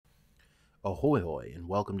Ahoy hoy and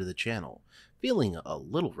welcome to the channel. Feeling a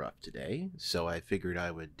little rough today, so I figured I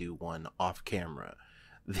would do one off camera.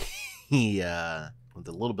 With a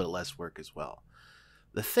little bit less work as well.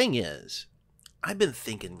 The thing is, I've been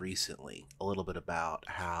thinking recently a little bit about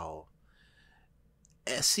how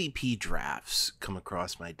SCP drafts come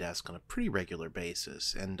across my desk on a pretty regular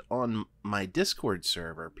basis, and on my Discord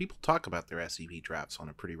server, people talk about their SCP drafts on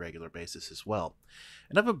a pretty regular basis as well.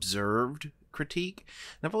 And I've observed critique,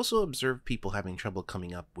 and I've also observed people having trouble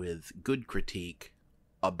coming up with good critique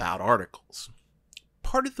about articles.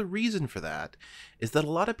 Part of the reason for that is that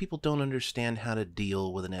a lot of people don't understand how to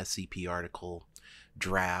deal with an SCP article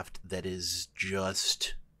draft that is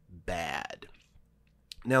just bad.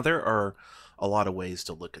 Now, there are a lot of ways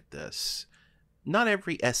to look at this. Not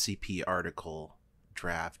every SCP article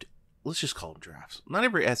draft, let's just call them drafts, not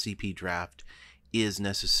every SCP draft is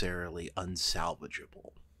necessarily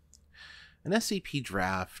unsalvageable. An SCP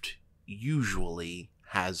draft usually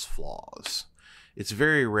has flaws. It's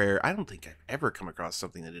very rare. I don't think I've ever come across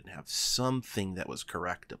something that didn't have something that was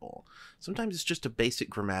correctable. Sometimes it's just a basic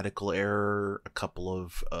grammatical error, a couple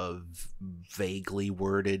of vaguely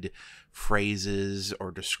worded phrases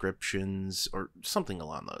or descriptions or something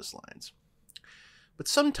along those lines. But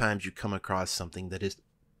sometimes you come across something that is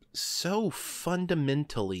so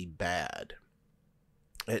fundamentally bad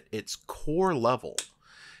at its core level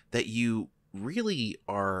that you really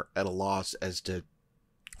are at a loss as to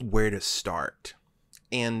where to start.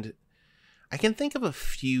 And I can think of a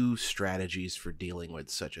few strategies for dealing with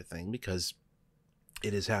such a thing because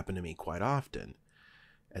it has happened to me quite often.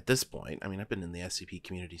 At this point, I mean, I've been in the SCP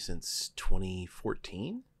community since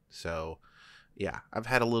 2014. So, yeah, I've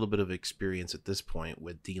had a little bit of experience at this point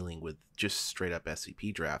with dealing with just straight up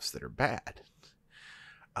SCP drafts that are bad.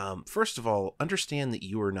 First of all, understand that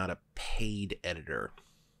you are not a paid editor.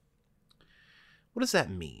 What does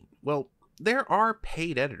that mean? Well, there are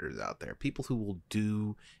paid editors out there, people who will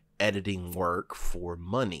do editing work for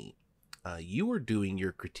money. You are doing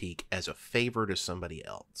your critique as a favor to somebody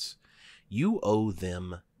else. You owe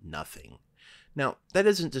them nothing. Now, that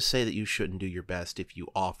isn't to say that you shouldn't do your best if you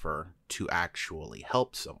offer to actually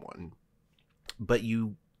help someone, but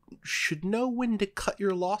you should know when to cut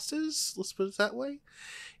your losses, let's put it that way.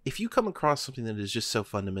 If you come across something that is just so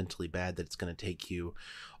fundamentally bad that it's going to take you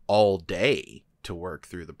all day to work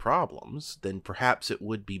through the problems, then perhaps it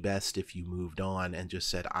would be best if you moved on and just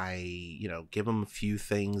said, give them a few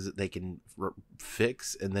things that they can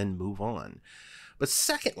fix and then move on. But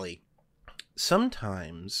secondly,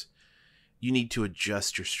 sometimes you need to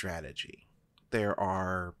adjust your strategy. There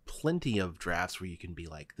are plenty of drafts where you can be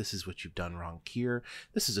like, this is what you've done wrong here.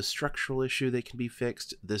 This is a structural issue that can be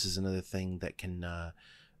fixed. This is another thing that can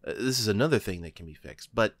be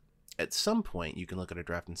fixed. But at some point, you can look at a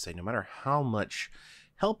draft and say, no matter how much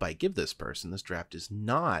help I give this person, this draft is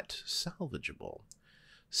not salvageable.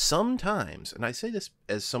 Sometimes, and I say this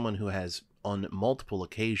as someone who has on multiple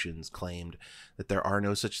occasions claimed that there are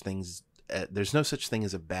no such things, there's no such thing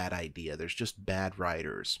as a bad idea. There's just bad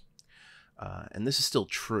writers. And this is still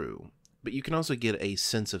true. But you can also get a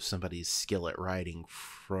sense of somebody's skill at writing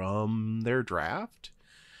from their draft.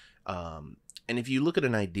 And if you look at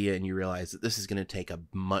an idea and you realize that this is going to take a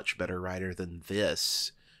much better writer than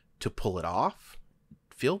this to pull it off,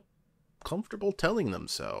 feel comfortable telling them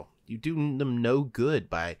so. You do them no good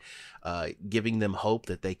by giving them hope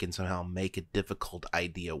that they can somehow make a difficult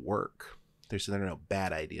idea work. There are no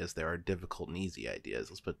bad ideas. There are difficult and easy ideas.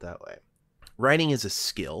 Let's put it that way. Writing is a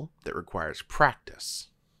skill that requires practice.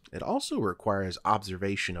 It also requires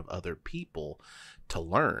observation of other people to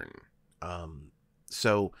learn.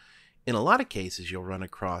 So in a lot of cases, you'll run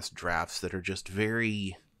across drafts that are just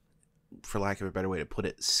very, for lack of a better way to put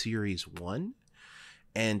it, Series 1.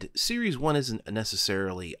 And Series 1 isn't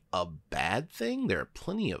necessarily a bad thing. There are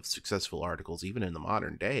plenty of successful articles, even in the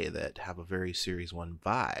modern day, that have a very Series 1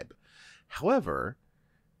 vibe. However,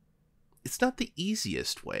 it's not the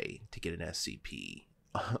easiest way to get an SCP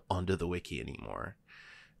onto the wiki anymore.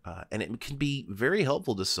 And it can be very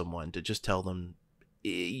helpful to someone to just tell them,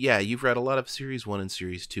 yeah, you've read a lot of Series 1 and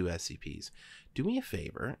Series 2 SCPs. Do me a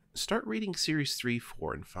favor, start reading Series 3,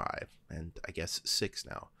 4, and 5, and I guess 6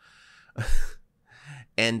 now.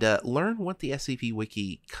 And learn what the SCP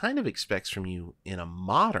Wiki kind of expects from you in a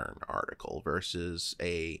modern article versus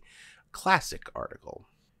a classic article.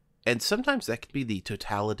 And sometimes that can be the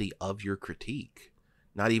totality of your critique.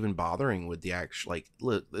 Not even bothering with the actual, like,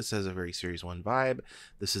 look, this has a very Series 1 vibe.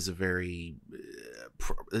 This is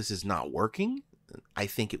this is not working. I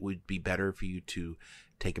think it would be better for you to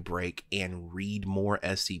take a break and read more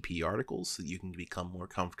SCP articles so that you can become more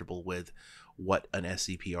comfortable with what an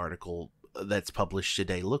SCP article that's published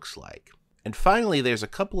today looks like. And finally, there's a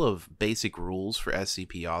couple of basic rules for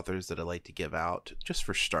SCP authors that I like to give out just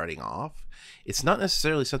for starting off. It's not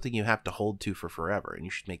necessarily something you have to hold to for forever, and you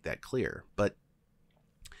should make that clear. But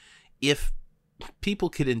if people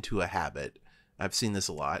get into a habit, I've seen this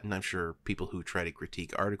a lot, and I'm sure people who try to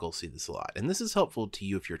critique articles see this a lot. And this is helpful to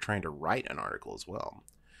you if you're trying to write an article as well.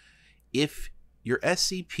 If your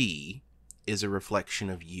SCP is a reflection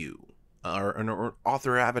of you, or an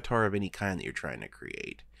author avatar of any kind that you're trying to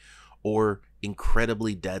create, or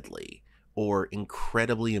incredibly deadly, or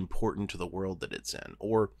incredibly important to the world that it's in,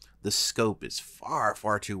 or the scope is far,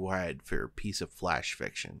 far too wide for a piece of flash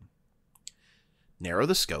fiction, narrow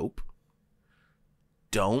the scope.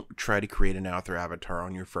 Don't try to create an author avatar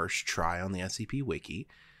on your first try on the SCP Wiki,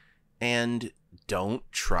 and don't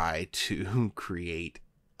try to create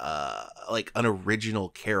like an original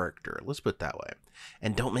character. Let's put it that way.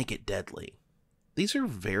 And don't make it deadly. These are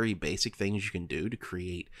very basic things you can do to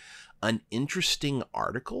create an interesting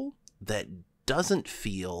article that doesn't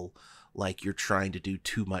feel like you're trying to do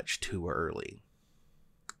too much too early.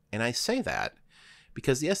 And I say that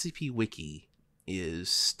because the SCP Wiki is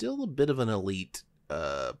still a bit of an elite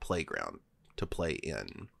playground to play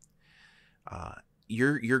in.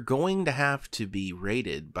 You're going to have to be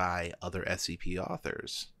rated by other SCP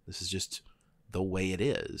authors. This is just the way it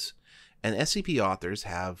is. And SCP authors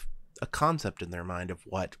have a concept in their mind of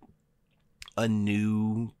what a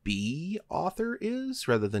newbie author is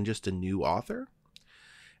rather than just a new author.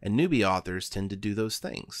 And newbie authors tend to do those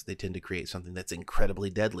things. They tend to create something that's incredibly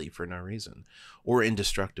deadly for no reason, or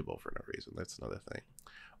indestructible for no reason. That's another thing.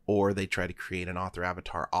 Or they try to create an author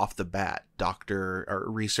avatar off the bat.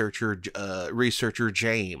 Researcher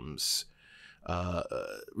James,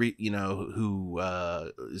 who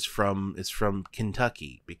is from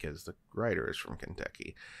Kentucky because the writer is from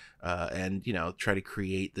Kentucky, and try to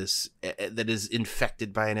create this that is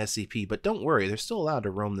infected by an SCP. But don't worry, they're still allowed to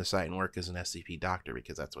roam the site and work as an SCP doctor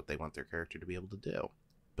because that's what they want their character to be able to do.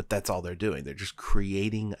 But that's all they're doing. They're just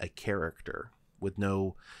creating a character with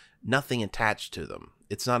nothing attached to them.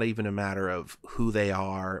 It's not even a matter of who they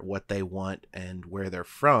are, what they want, and where they're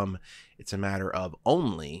from. It's a matter of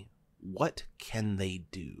only what can they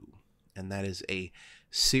do. And that is a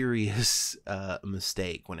serious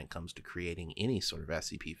mistake when it comes to creating any sort of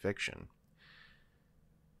SCP fiction.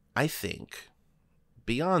 I think,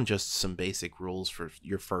 beyond just some basic rules for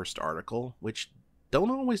your first article, which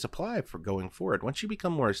don't always apply for going forward, once you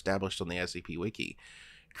become more established on the SCP Wiki,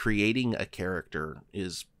 creating a character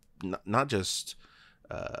is not just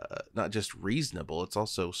reasonable, it's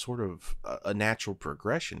also sort of a natural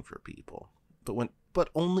progression for people. But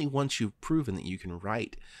only once you've proven that you can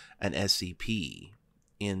write an SCP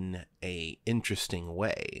in a interesting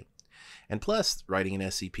way. And plus, writing an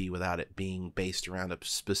SCP without it being based around a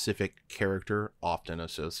specific character, often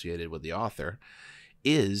associated with the author,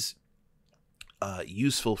 is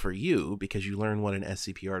useful for you because you learn what an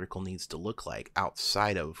SCP article needs to look like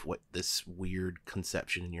outside of what this weird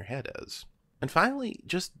conception in your head is. And finally,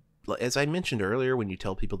 just as I mentioned earlier, when you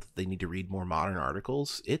tell people that they need to read more modern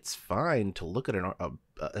articles, it's fine to look at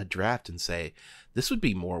a draft and say, this would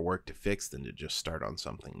be more work to fix than to just start on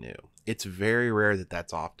something new. It's very rare that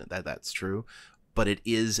that's true, but it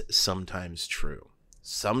is sometimes true.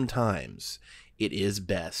 Sometimes it is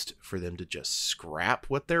best for them to just scrap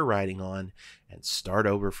what they're writing on and start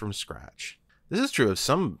over from scratch. This is true of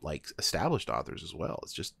some established authors as well.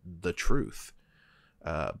 It's just the truth.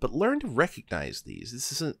 But learn to recognize these.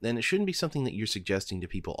 This isn't, and it shouldn't be something that you're suggesting to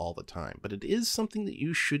people all the time, but it is something that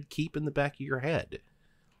you should keep in the back of your head.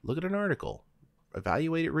 Look at an article,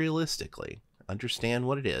 evaluate it realistically, understand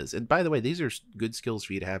what it is. And by the way, these are good skills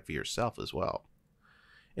for you to have for yourself as well.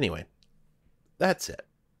 Anyway, that's it.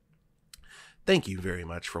 Thank you very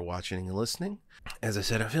much for watching and listening. As I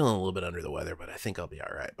said, I'm feeling a little bit under the weather, but I think I'll be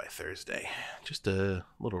all right by Thursday. Just a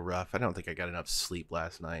little rough. I don't think I got enough sleep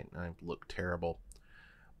last night. I look terrible.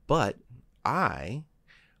 But I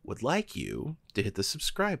would like you to hit the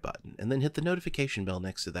subscribe button and then hit the notification bell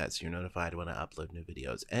next to that so you're notified when I upload new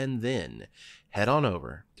videos. And then head on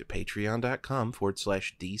over to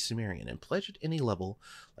patreon.com/DCimmerian and pledge at any level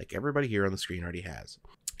like everybody here on the screen already has,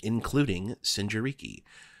 including Sinjariki,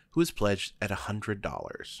 who is pledged at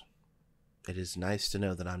 $100. It is nice to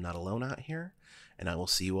know that I'm not alone out here, and I will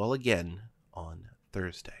see you all again on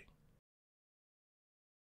Thursday.